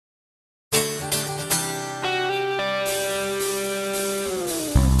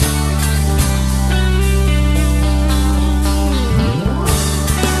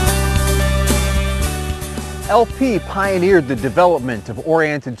LP pioneered the development of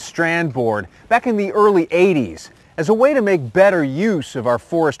oriented strand board back in the early 80s as a way to make better use of our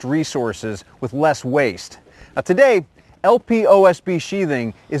forest resources with less waste. Now today, LP OSB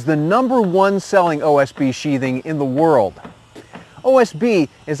sheathing is the #1 selling OSB sheathing in the world. OSB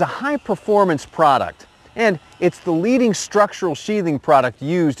is a high-performance product, and it's the leading structural sheathing product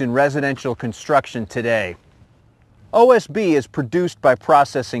used in residential construction today. OSB is produced by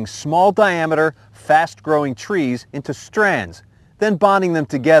processing small-diameter, fast-growing trees into strands, then bonding them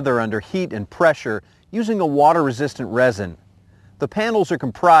together under heat and pressure using a water-resistant resin. The panels are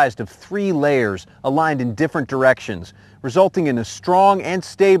comprised of 3 layers aligned in different directions, resulting in a strong and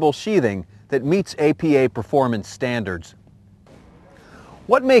stable sheathing that meets APA performance standards.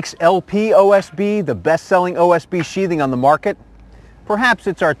 What makes LP OSB the best-selling OSB sheathing on the market? Perhaps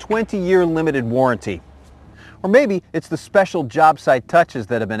it's our 20-year limited warranty. Or maybe it's the special job site touches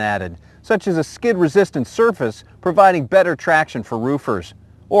that have been added, such as a skid-resistant surface providing better traction for roofers,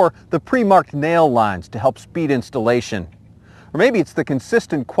 or the pre-marked nail lines to help speed installation. Or maybe it's the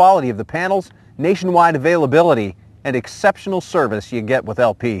consistent quality of the panels, nationwide availability, and exceptional service you get with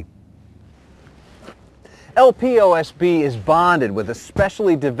LP. LP OSB is bonded with a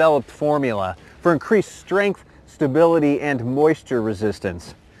specially developed formula for increased strength, stability, and moisture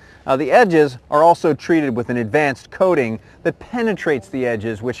resistance. The edges are also treated with an advanced coating that penetrates the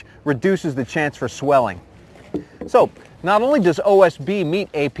edges, which reduces the chance for swelling. So, not only does OSB meet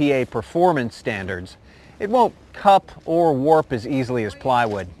APA performance standards, it won't cup or warp as easily as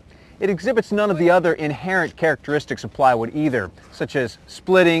plywood. It exhibits none of the other inherent characteristics of plywood either, such as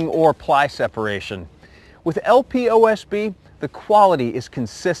splitting or ply separation. With LP OSB, the quality is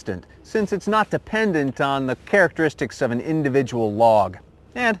consistent since it's not dependent on the characteristics of an individual log.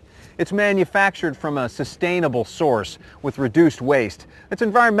 And it's manufactured from a sustainable source with reduced waste. It's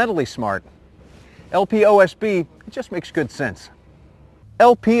environmentally smart. LP OSB, it just makes good sense.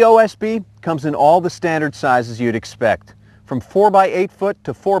 LP OSB comes in all the standard sizes you'd expect, from 4x8 foot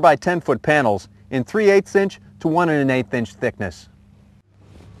to 4x10 foot panels in 3/8 inch to 1 1/8 inch thickness.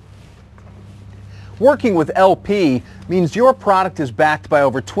 Working with LP means your product is backed by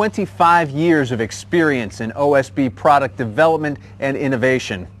over 25 years of experience in OSB product development and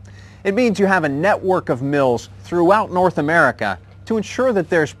innovation. It means you have a network of mills throughout North America to ensure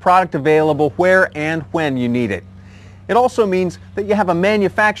that there's product available where and when you need it. It also means that you have a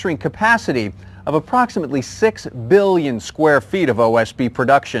manufacturing capacity of approximately 6 billion square feet of OSB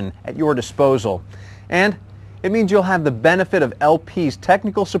production at your disposal. And it means you'll have the benefit of LP's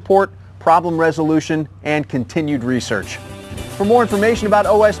technical support, problem resolution, and continued research. For more information about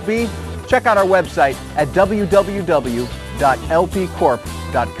OSB, check out our website at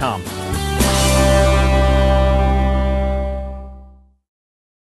www.lpcorp.com.